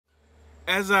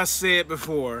As I said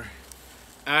before,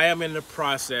 I am in the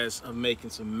process of making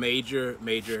some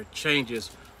major changes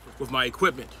with my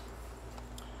equipment.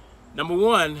 Number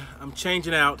one, I'm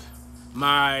changing out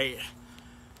my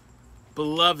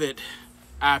beloved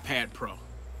iPad Pro.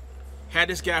 Had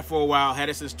this guy for a while, had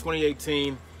it since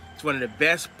 2018. It's one of the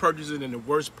best purchases and the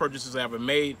worst purchases I ever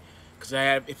made. Because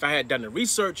if I had done the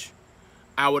research,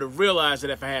 I would have realized that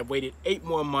if I had waited 8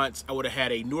 more months, I would have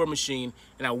had a newer machine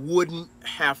and I wouldn't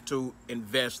have to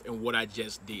invest in what I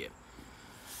just did.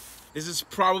 This is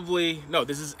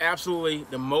absolutely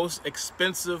the most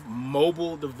expensive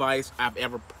mobile device I've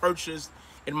ever purchased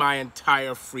in my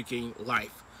entire freaking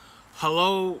life.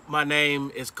 Hello, my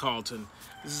name is Carlton.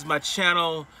 This is my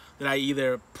channel that I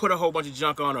either put a whole bunch of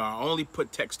junk on or I only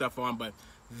put tech stuff on, but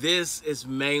this is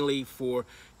mainly for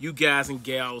you guys and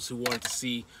gals who wanted to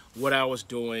see what I was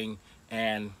doing.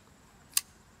 And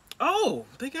oh,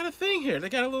 they got a thing here. They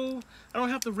got a little, I don't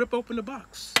have to rip open the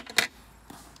box.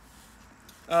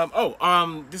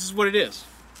 This is what it is.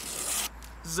 This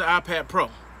is an iPad Pro.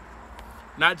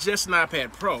 Not just an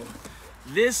iPad Pro.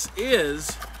 This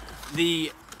is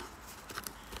the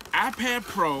iPad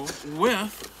Pro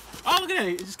with, oh, look at that.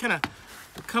 It just kind of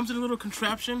comes in a little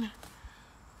contraption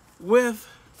with,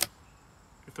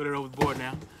 throw it overboard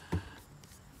now,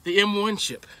 the M1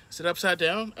 chip. Is it upside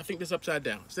down? I think this upside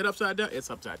down. Is it upside down? It's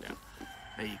upside down.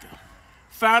 There you go.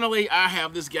 Finally, I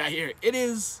have this guy here. It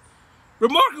is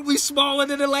remarkably smaller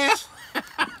than the last.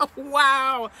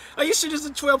 Wow. Are you sure this is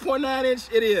a 12.9 inch?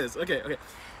 It is. Okay.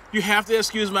 You have to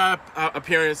excuse my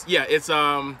appearance. Yeah, it's a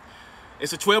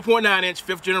 12.9 inch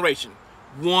 5th generation.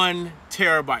 1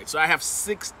 terabyte. So I have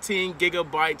 16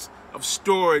 gigabytes of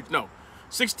storage. No,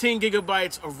 16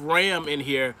 gigabytes of RAM in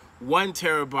here. 1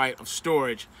 terabyte of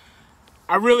storage.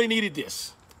 I really needed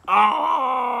this. Oh,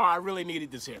 I really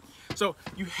needed this here. So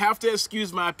you have to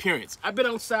excuse my appearance. I've been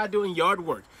outside doing yard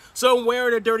work. So I'm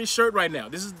wearing a dirty shirt right now.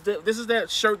 This is that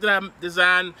shirt that I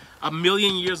designed a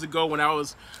million years ago when I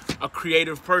was a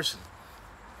creative person.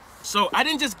 So I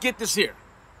didn't just get this here.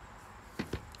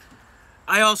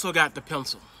 I also got the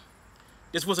pencil.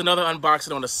 This was another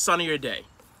unboxing on a sunnier day.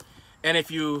 And if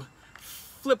you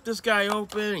flip this guy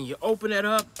open and you open it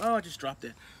up, oh, I just dropped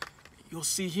it. You'll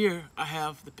see here, I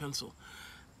have the pencil.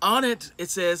 On it, it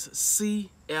says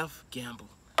C.F. Gamble.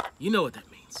 You know what that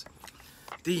means.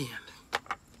 The end.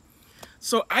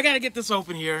 So I gotta get this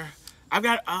open here.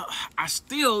 I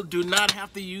still do not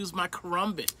have to use my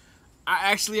karambit.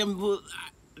 I actually am,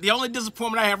 the only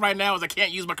disappointment I have right now is I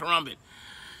can't use my karambit.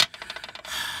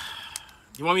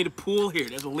 You want me to pull here?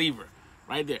 There's a lever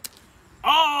right there.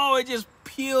 Oh, it just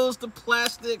peels the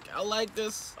plastic. I like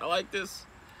this. I like this.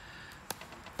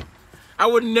 I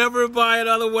would never buy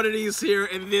another one of these here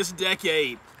in this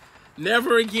decade.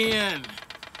 Never again.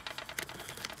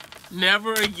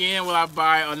 Never again will I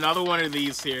buy another one of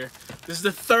these here. This is the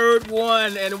 3rd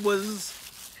one, and it was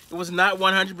not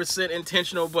 100%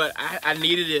 intentional, but I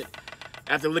needed it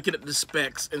after looking at the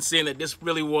specs and seeing that this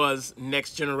really was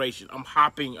next generation. I'm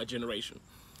hopping a generation.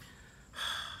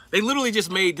 They literally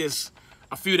just made this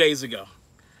a few days ago.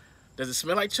 Does it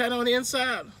smell like China on the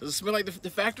inside? Does it smell like the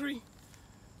factory?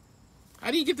 How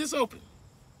do you get this open?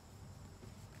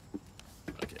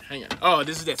 Okay, hang on. Oh,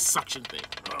 this is that suction thing.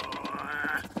 Oh,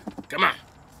 come on.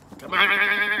 Come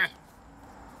on.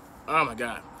 Oh my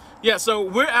God. Yeah, so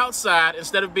we're outside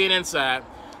instead of being inside.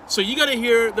 So you're gonna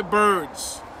hear the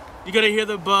birds. You're gonna hear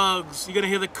the bugs. You're gonna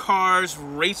hear the cars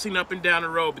racing up and down the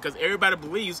road because everybody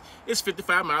believes it's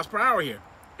 55 miles per hour here.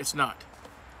 It's not.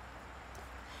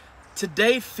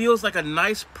 Today feels like a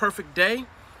nice, perfect day.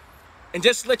 And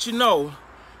just to let you know,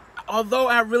 although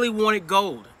I really wanted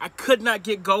gold, I could not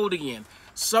get gold again.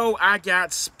 So I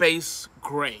got space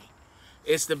gray.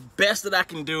 It's the best that I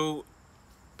can do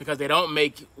because they don't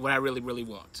make what I really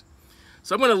want.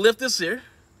 So I'm gonna lift this here.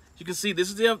 You can see this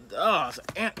is the, oh, there's an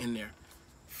ant in there.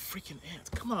 Freaking ants,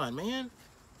 come on, man.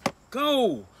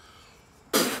 Go.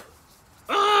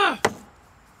 Ah!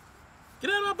 Get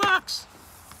out of my box.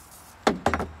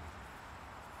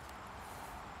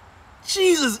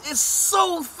 Jesus, it's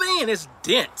so thin, it's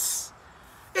dense.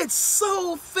 It's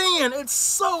so thin, it's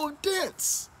so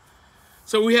dense.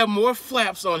 So we have more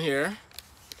flaps on here.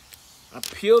 I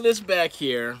peel this back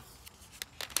here.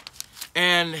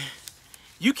 And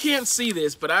you can't see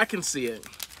this, but I can see it.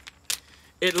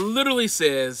 It literally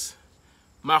says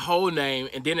my whole name,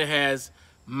 and then it has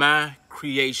my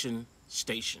creation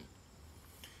station.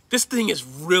 This thing is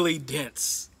really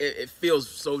dense. It feels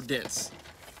so dense.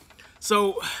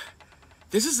 So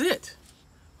this is it.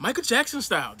 Michael Jackson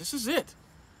style, this is it.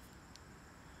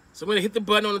 So I'm gonna hit the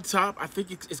button on the top. I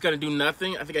think it's gonna do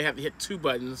nothing. I think I have to hit 2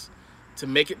 buttons to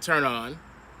make it turn on.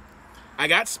 I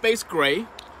got space gray,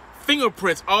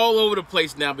 fingerprints all over the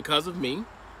place now because of me,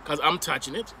 because I'm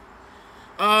touching it.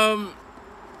 I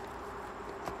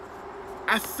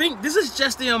think this is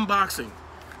just the unboxing.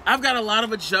 I've got a lot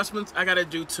of adjustments I gotta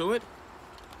do to it.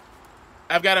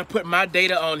 I've gotta put my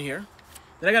data on here.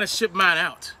 Then I gotta ship mine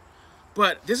out.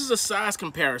 But this is a size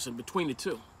comparison between the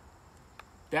two.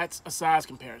 That's a size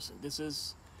comparison.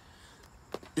 This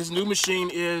new machine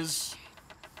is,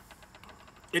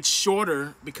 it's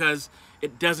shorter because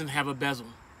it doesn't have a bezel.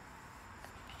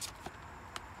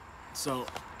 So,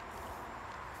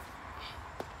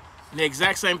 the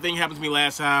exact same thing happened to me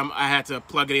last time. I had to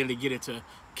plug it in to get it to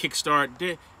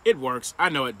kickstart. It works. I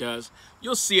know it does.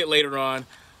 You'll see it later on.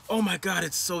 Oh my God,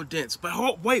 it's so dense.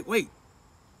 But wait.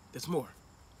 There's more.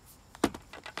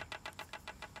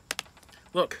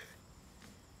 Look.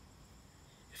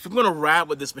 If I'm gonna ride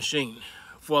with this machine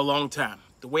for a long time,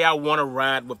 the way I wanna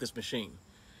ride with this machine,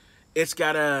 it's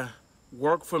gotta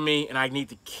work for me, and I need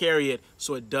to carry it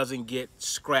so it doesn't get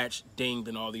scratched, dinged,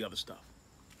 and all the other stuff.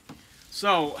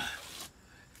 So,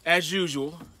 as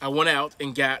usual, I went out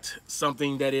and got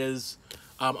something that is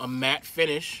a matte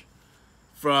finish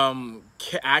from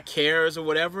iCares or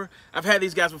whatever. I've had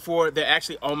these guys before. They're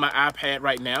actually on my iPad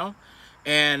right now,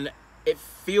 and it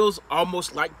feels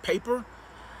almost like paper,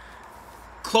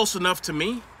 close enough to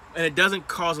me, and it doesn't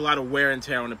cause a lot of wear and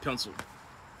tear on the pencil.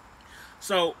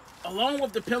 So, along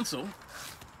with the pencil,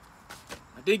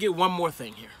 I did get one more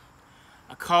thing here.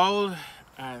 I called,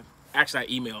 actually I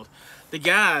emailed the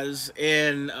guys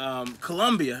in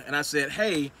Colombia, and I said,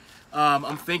 hey,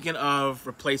 I'm thinking of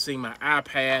replacing my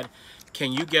iPad.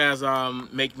 Can you guys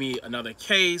make me another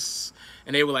case?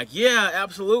 And they were like, yeah,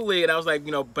 absolutely. And I was like,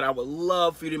 you know, but I would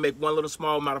love for you to make one little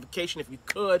small modification if you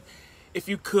could. If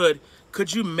you could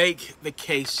you make the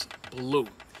case blue?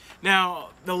 Now,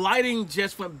 the lighting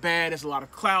just went bad. There's a lot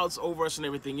of clouds over us and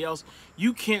everything else.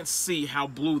 You can't see how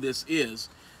blue this is.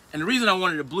 And the reason I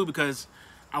wanted it blue because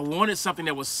I wanted something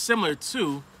that was similar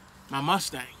to my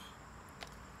Mustang.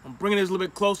 I'm bringing this a little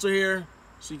bit closer here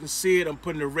so you can see it. I'm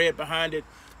putting the red behind it.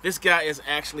 This guy is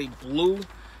actually blue.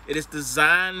 It is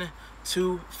designed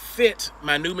to fit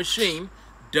my new machine.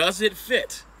 Does it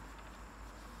fit?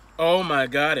 Oh my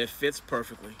God, it fits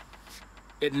perfectly.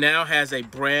 It now has a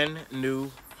brand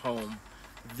new home.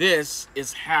 This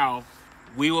is how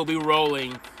we will be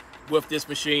rolling with this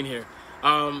machine here.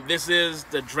 This is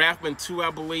the Draftman 2,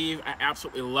 I believe. I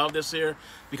absolutely love this here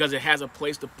because it has a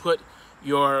place to put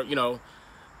your, you know,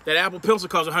 that Apple Pencil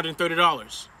costs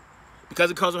 $130. Because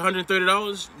it costs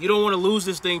 $130, you don't want to lose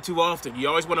this thing too often. You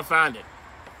always want to find it.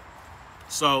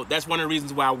 So that's one of the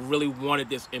reasons why I really wanted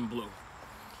this in blue.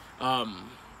 Because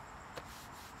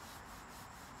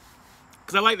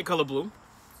I like the color blue. It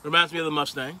reminds me of the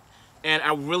Mustang. And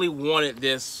I really wanted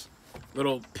this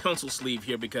little pencil sleeve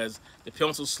here because the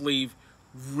pencil sleeve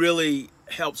really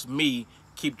helps me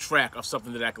keep track of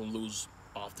something that I can lose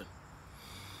often.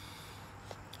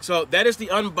 So that is the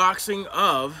unboxing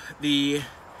of the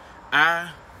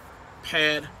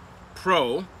iPad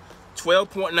Pro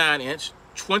 12.9 inch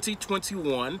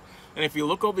 2021. And if you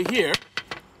look over here,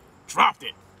 dropped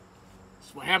it.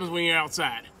 That's what happens when you're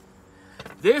outside.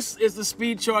 This is the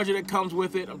speed charger that comes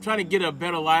with it. I'm trying to get a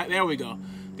better light. There we go.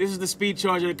 This is the speed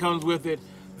charger that comes with it.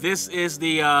 This is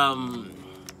the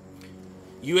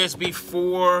USB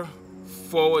 4 /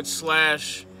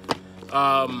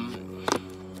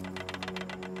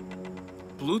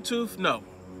 Bluetooth? No.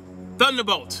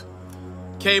 Thunderbolt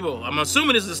cable. I'm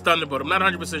assuming this is Thunderbolt. I'm not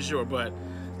 100% sure, but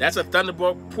that's a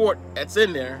Thunderbolt port that's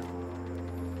in there.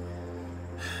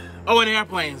 Oh, and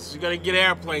airplanes. You're gonna get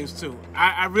airplanes too.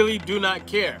 I really do not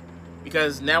care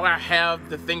because now I have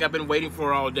the thing I've been waiting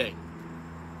for all day.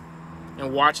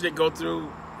 And watching it go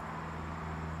through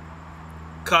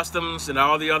customs and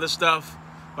all the other stuff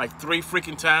like 3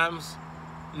 freaking times,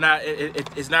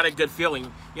 it's not a good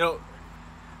feeling. You know,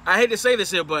 I hate to say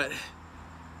this here, but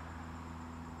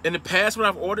in the past when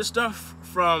I've ordered stuff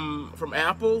from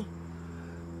Apple,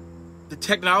 the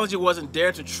technology wasn't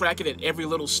there to track it at every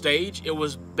little stage. It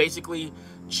was basically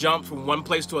jumped from one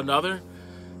place to another.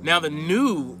 Now the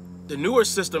newer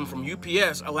system from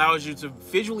UPS allows you to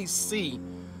visually see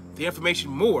the information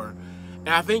more. And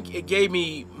I think it gave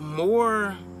me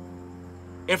more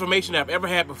information than I've ever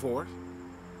had before.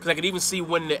 Because I could even see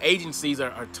when the agencies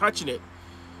are touching it,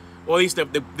 or at least the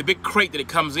big crate that it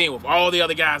comes in with all the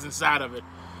other guys inside of it.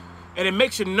 And it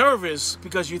makes you nervous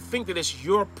because you think that it's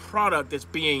your product that's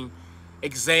being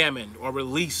examined or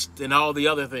released and all the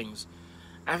other things.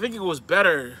 I think it was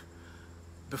better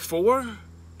before,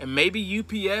 and maybe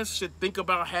UPS should think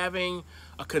about having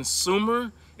a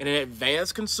consumer and an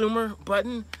advanced consumer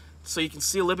button so you can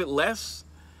see a little bit less.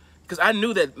 because I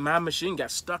knew that my machine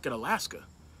got stuck in Alaska.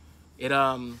 It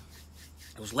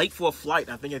was late for a flight.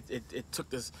 I think it took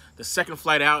the second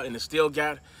flight out, and it still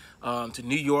got to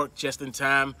New York just in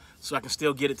time, so I can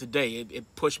still get it today.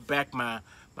 It pushed back my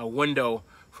window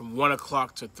from 1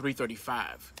 o'clock to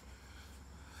 3:35.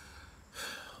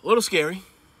 A little scary,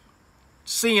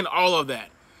 seeing all of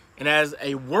that. And as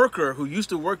a worker who used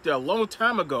to work there a long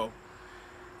time ago,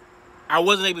 I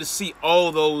wasn't able to see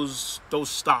all those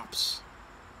stops.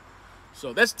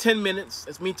 So that's 10 minutes.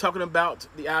 That's me talking about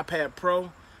the iPad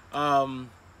Pro.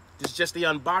 This is just the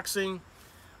unboxing.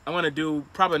 I'm gonna do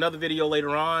probably another video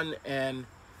later on and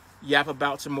yap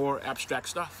about some more abstract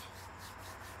stuff.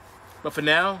 But for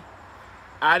now,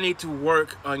 I need to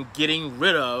work on getting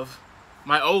rid of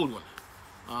my old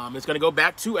one. It's gonna go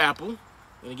back to Apple.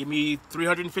 They're gonna give me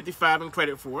 $355 in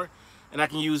credit for it, and I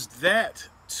can use that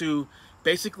to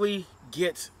basically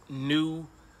get new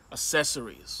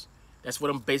accessories. That's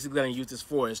what I'm basically gonna use this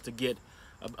for, is to get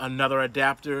another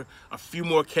adapter, a few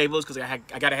more cables, because I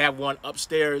gotta have one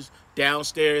upstairs,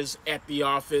 downstairs, at the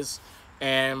office,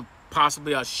 and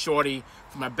possibly a shorty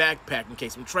for my backpack in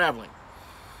case I'm traveling.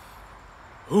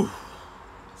 Whew.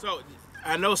 So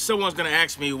I know someone's gonna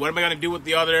ask me, what am I gonna do with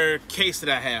the other case that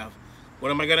I have?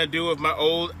 What am I gonna do with my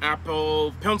old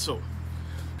Apple Pencil?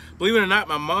 Believe it or not,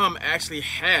 my mom actually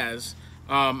has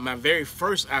my very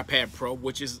first iPad Pro,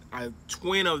 which is a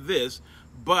twin of this,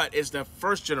 but it's the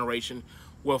first generation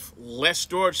with less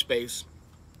storage space.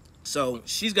 So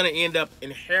she's gonna end up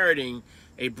inheriting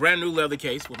a brand new leather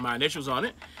case with my initials on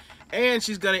it, and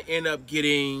she's gonna end up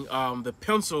getting the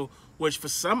pencil, which for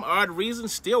some odd reason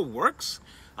still works.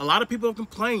 A lot of people have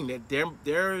complained that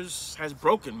theirs has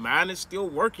broken. Mine is still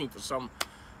working for some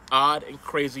odd and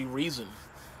crazy reason.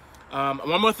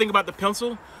 One more thing about the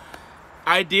pencil.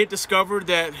 I did discover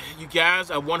that you guys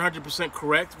are 100%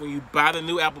 correct. When you buy the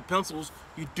new Apple Pencils,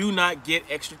 you do not get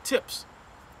extra tips.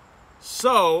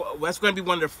 So that's going to be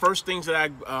one of the first things that I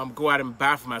go out and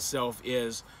buy for myself,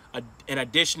 is an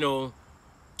additional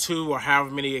 2 or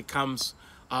however many it comes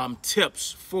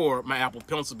tips for my Apple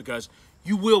Pencil, because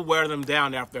you will wear them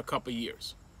down after a couple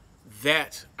years.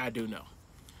 That I do know.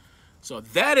 So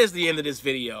that is the end of this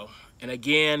video. And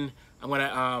again, I'm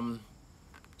gonna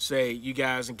say you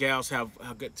guys and gals have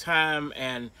a good time,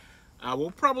 and I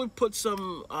will probably put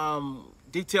some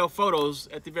detailed photos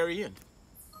at the very end.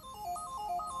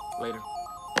 Later.